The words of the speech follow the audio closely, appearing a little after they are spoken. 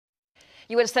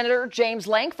U.S. Senator James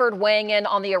Lankford weighing in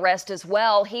on the arrest as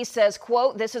well. He says,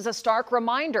 quote, "This is a stark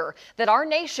reminder that our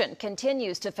nation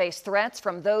continues to face threats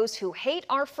from those who hate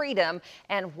our freedom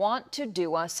and want to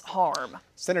do us harm."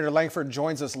 Senator Lankford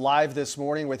joins us live this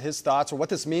morning with his thoughts on what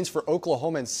this means for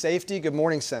Oklahoman safety. Good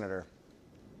morning, Senator.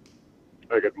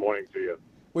 Hey, good morning to you.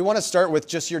 We want to start with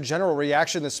just your general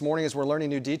reaction this morning as we're learning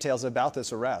new details about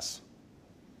this arrest.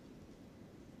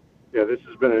 Yeah, this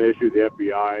has been an issue the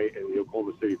FBI and the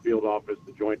Oklahoma City field office,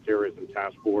 the Joint Terrorism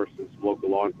Task Force, and some local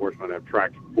law enforcement have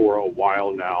tracked for a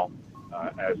while now,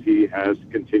 as he has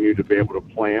continued to be able to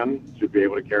plan to be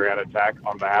able to carry out an attack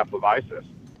on behalf of ISIS.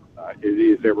 It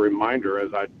is a reminder,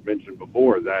 as I mentioned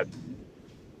before, that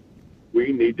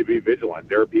we need to be vigilant.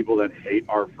 There are people that hate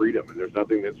our freedom, and there's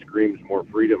nothing that screams more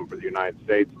freedom for the United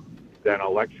States than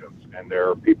elections. And there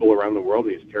are people around the world,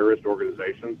 these terrorist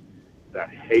organizations, that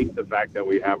hate the fact that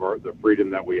we have the freedom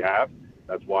that we have.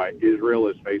 That's why Israel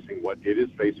is facing what it is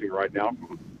facing right now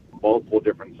from multiple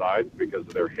different sides because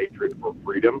of their hatred for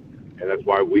freedom. And that's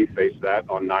why we face that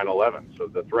on 9/11. So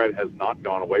the threat has not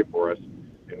gone away for us,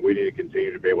 and we need to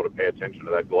continue to be able to pay attention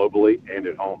to that globally and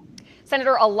at home.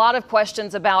 Senator, a lot of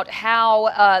questions about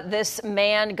how this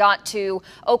man got to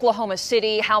Oklahoma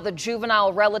City, how the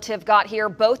juvenile relative got here.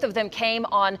 Both of them came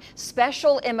on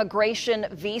special immigration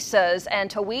visas, and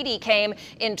Tawhidi came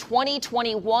in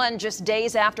 2021, just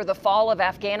days after the fall of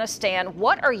Afghanistan.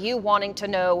 What are you wanting to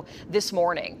know this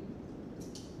morning?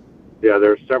 Yeah,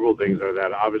 there are several things there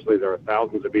that obviously there are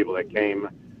thousands of people that came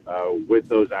with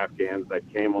those Afghans that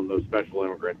came on those special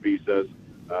immigrant visas.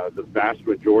 The vast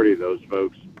majority of those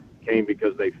folks came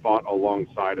because they fought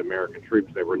alongside American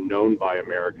troops. They were known by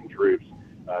American troops.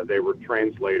 They were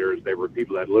translators. They were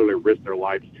people that literally risked their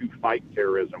lives to fight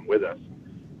terrorism with us.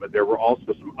 But there were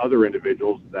also some other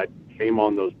individuals that came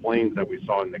on those planes that we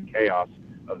saw in the chaos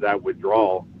of that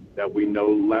withdrawal that we know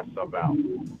less about.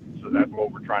 So that's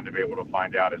what we're trying to be able to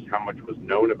find out, is how much was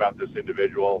known about this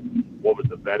individual, what was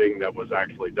the vetting that was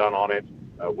actually done on it.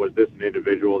 Was this an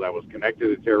individual that was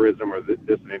connected to terrorism, or this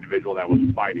an individual that was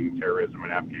fighting terrorism in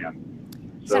Afghanistan?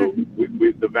 So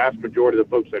the vast majority of the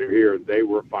folks that are here, they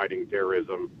were fighting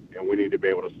terrorism, and we need to be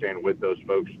able to stand with those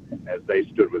folks as they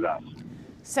stood with us.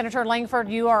 Senator Lankford,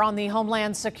 you are on the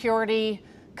Homeland Security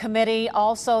Committee,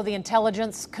 also the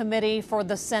Intelligence Committee for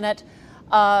the Senate.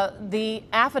 The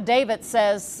affidavit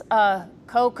says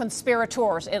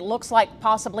co-conspirators. It looks like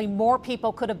possibly more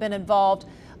people could have been involved.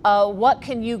 What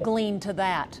can you glean to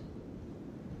that?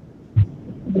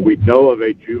 We know of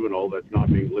a juvenile that's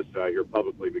not being listed out here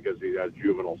publicly because he has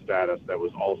juvenile status that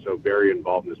was also very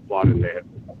involved in this plot, and they had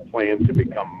planned to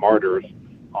become martyrs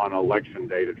on election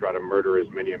day to try to murder as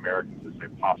many Americans as they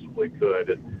possibly could,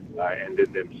 and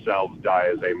then themselves die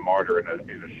as a martyr in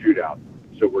a shootout.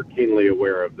 So we're keenly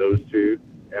aware of those two.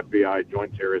 FBI,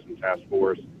 Joint Terrorism Task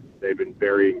Force, they've been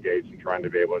very engaged in trying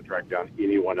to be able to track down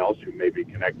anyone else who may be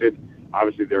connected.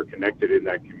 Obviously, they're connected in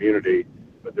that community,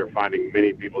 but they're finding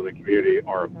many people in the community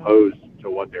are opposed to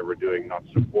what they were doing, not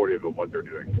supportive of what they're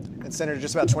doing. And Senator,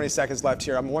 just about 20 seconds left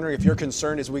here. I'm wondering if you're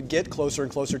concerned as we get closer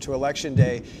and closer to Election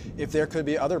Day, if there could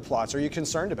be other plots. Are you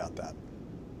concerned about that?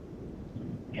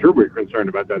 Sure, we're concerned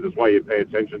about that. That's why you pay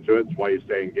attention to it. That's why you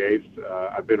stay engaged.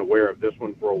 I've been aware of this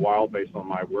one for a while based on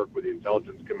my work with the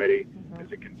Intelligence Committee as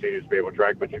it continues to be able to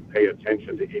track, but you pay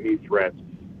attention to any threats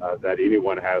that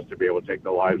anyone has to be able to take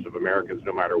the lives of Americans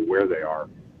no matter where they are.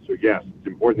 So yes, it's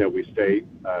important that we stay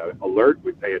alert,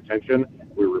 we pay attention,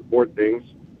 we report things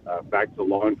back to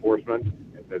law enforcement,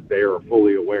 and that they are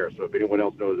fully aware. So if anyone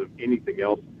else knows of anything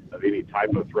else, of any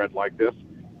type of threat like this,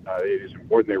 it is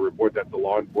important they report that to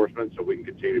law enforcement so we can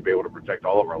continue to be able to protect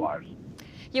all of our lives.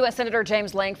 U.S. Senator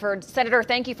James Lankford. Senator,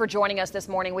 thank you for joining us this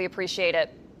morning. We appreciate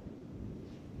it.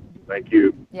 Thank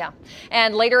you. Yeah.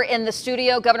 And later in the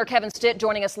studio, Governor Kevin Stitt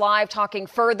joining us live, talking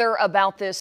further about this